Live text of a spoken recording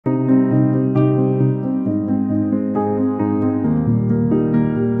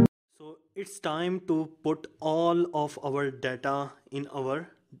time to put all of our data in our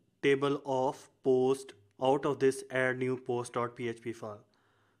table of post out of this add new post.php file.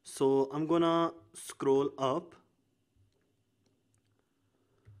 So I'm gonna scroll up.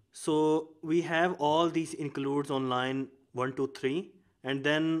 So we have all these includes on line 1, 2, 3, and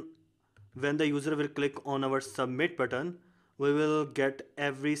then when the user will click on our submit button, we will get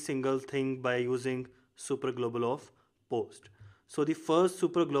every single thing by using super global of post. So the first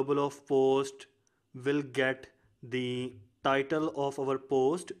super global of post will get the title of our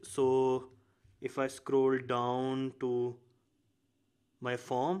post. So if I scroll down to my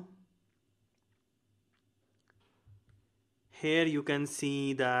form, here you can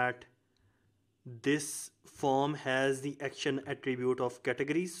see that this form has the action attribute of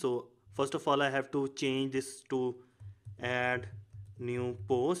categories. So first of all, I have to change this to add new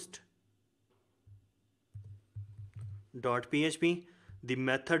post .php. The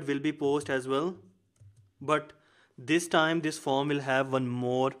method will be post as well, but this time this form will have one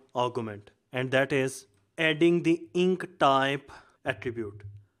more argument, and that is adding the ink type attribute.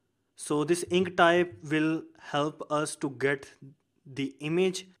 So this ink type will help us to get the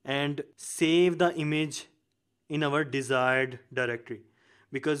image and save the image in our desired directory,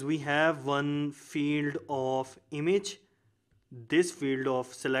 because we have one field of image, this field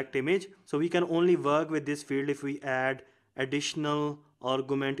of select image. So we can only work with this field if we add additional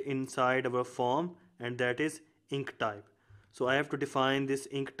argument inside our form, and that is ink type. So I have to define this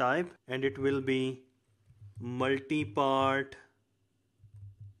ink type, and it will be multi-part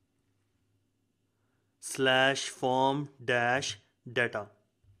 /form dash data.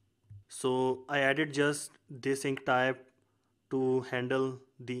 So I added just this ink type to handle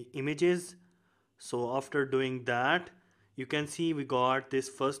the images. So after doing that, you can see we got this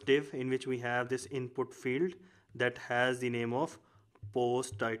first div in which we have this input field that has the name of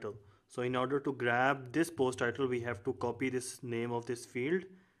post title. So in order to grab this post title, we have to copy this name of this field.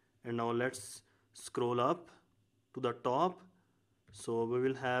 And now let's scroll up to the top. So we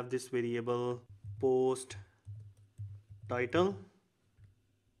will have this variable post title,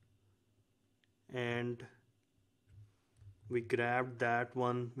 and we grabbed that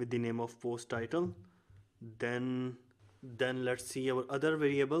one with the name of post title. Then let's see our other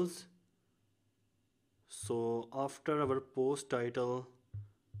variables. So after our post title,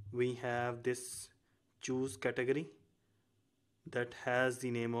 we have this choose category that has the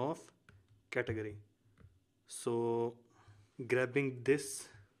name of category. So grabbing this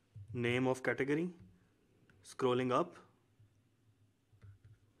name of category, scrolling up,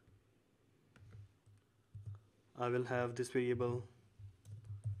 I will have this variable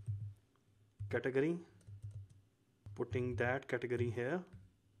category, putting that category here.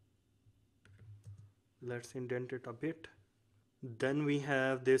 Let's indent it a bit. Then we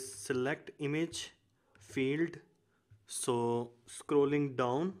have this select image field. So scrolling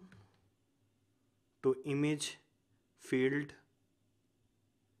down to image field,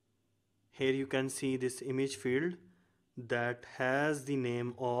 here you can see this image field that has the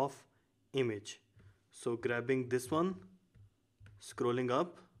name of image. So grabbing this one, scrolling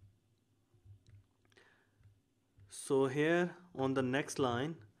up. So here on the next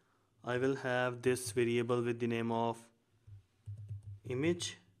line, I will have this variable with the name of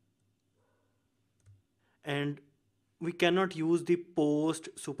image, and we cannot use the post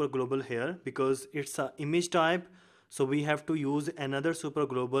super global here because it's a image type. So we have to use another super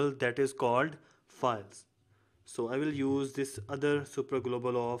global that is called files. So I will use this other super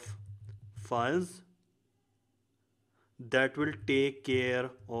global of files that will take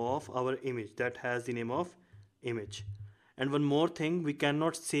care of our image that has the name of image. And one more thing, we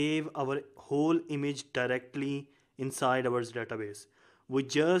cannot save our whole image directly inside our database. We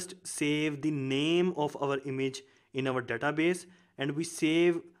just save the name of our image in our database, and we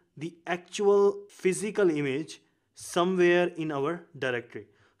save the actual physical image somewhere in our directory.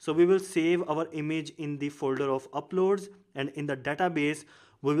 So we will save our image in the folder of uploads, and in the database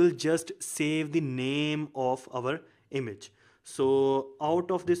we will just save the name of our image. So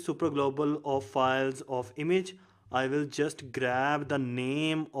out of this super global of files of image, I will just grab the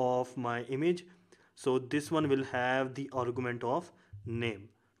name of my image. So this one will have the argument of name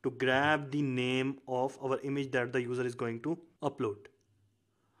to grab the name of our image that the user is going to upload.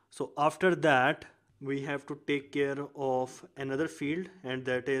 So after that, we have to take care of another field, and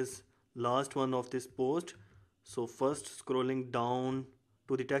that is last one of this post. So first scrolling down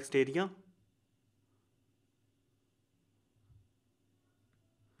to the text area.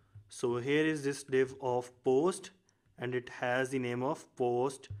 So here is this div of post, and it has the name of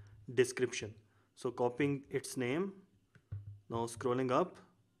post description. So copying its name, now scrolling up,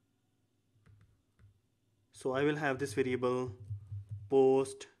 So I will have this variable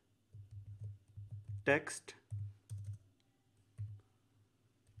post text.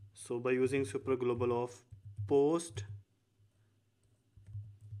 So by using super global of post,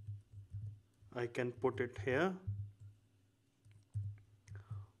 I can put it here.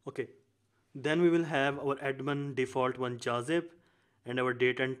 Okay, then we will have our admin default one jazib and our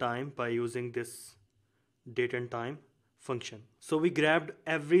date and time by using this date and time function. So we grabbed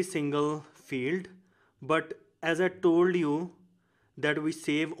every single field, but as I told you that we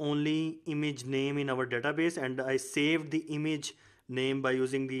save only image name in our database, and I saved the image name by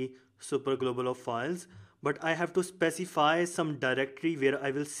using the super global of files, but I have to specify some directory where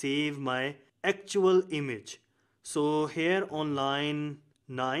I will save my actual image. So here on line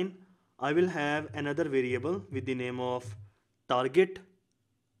 9 I will have another variable with the name of target,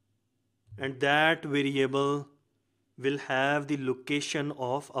 and that variable will have the location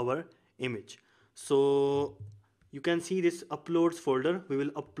of our image. So you can see this uploads folder. We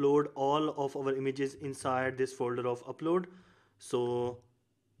will upload all of our images inside this folder of upload. So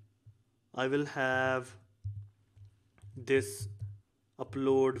I will have this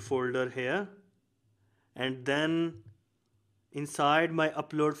upload folder here, and then inside my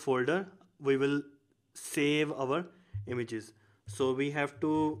upload folder we will save our images. So we have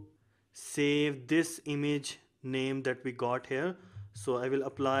to save this image name that we got here. So I will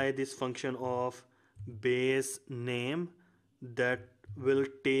apply this function of base name that will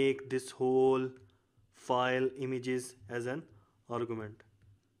take this whole file images as an argument.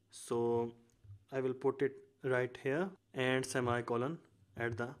 So I will put it right here and semicolon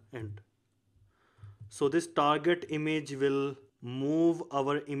at the end. So this target image will move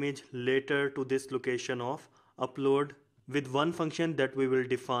our image later to this location of upload with one function that we will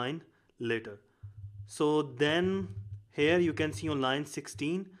define later. So then here you can see on line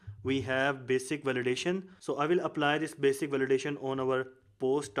 16 we have basic validation. So I will apply this basic validation on our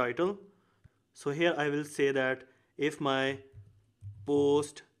post title. So here I will say that if my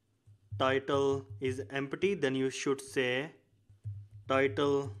post title is empty, then you should say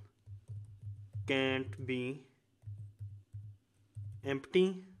title can't be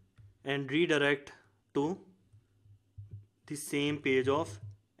empty, and redirect to the same page of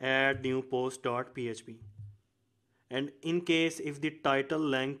add new post.php. And in case if the title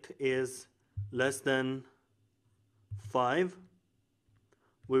length is less than 5,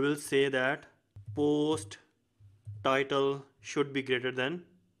 we will say that post title should be greater than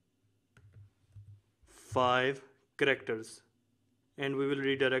 5 characters, and we will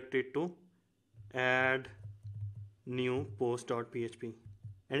redirect it to add new post.php.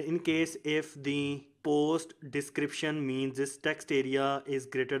 And in case if the post description means this text area is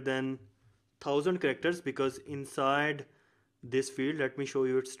greater than 1000 characters, because inside this field, let me show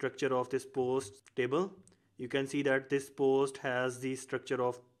you its structure of this post table. You can see that this post has the structure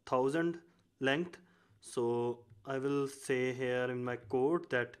of 1000 length. So I will say here in my code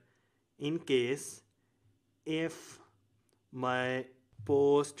that in case if my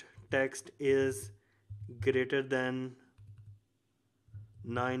post text is greater than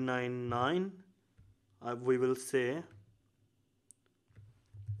 999, we will say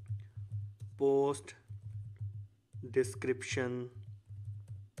post description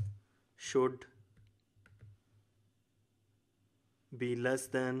should be less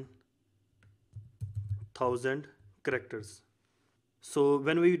than 1000 characters. So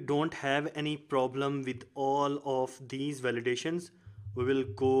when we don't have any problem with all of these validations, we will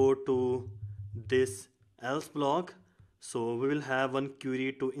go to this else block. So we will have one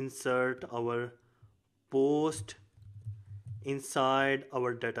query to insert our post inside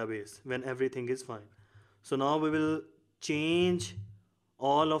our database when everything is fine. So now we will change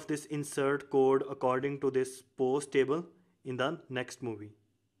all of this insert code according to this post table in the next movie.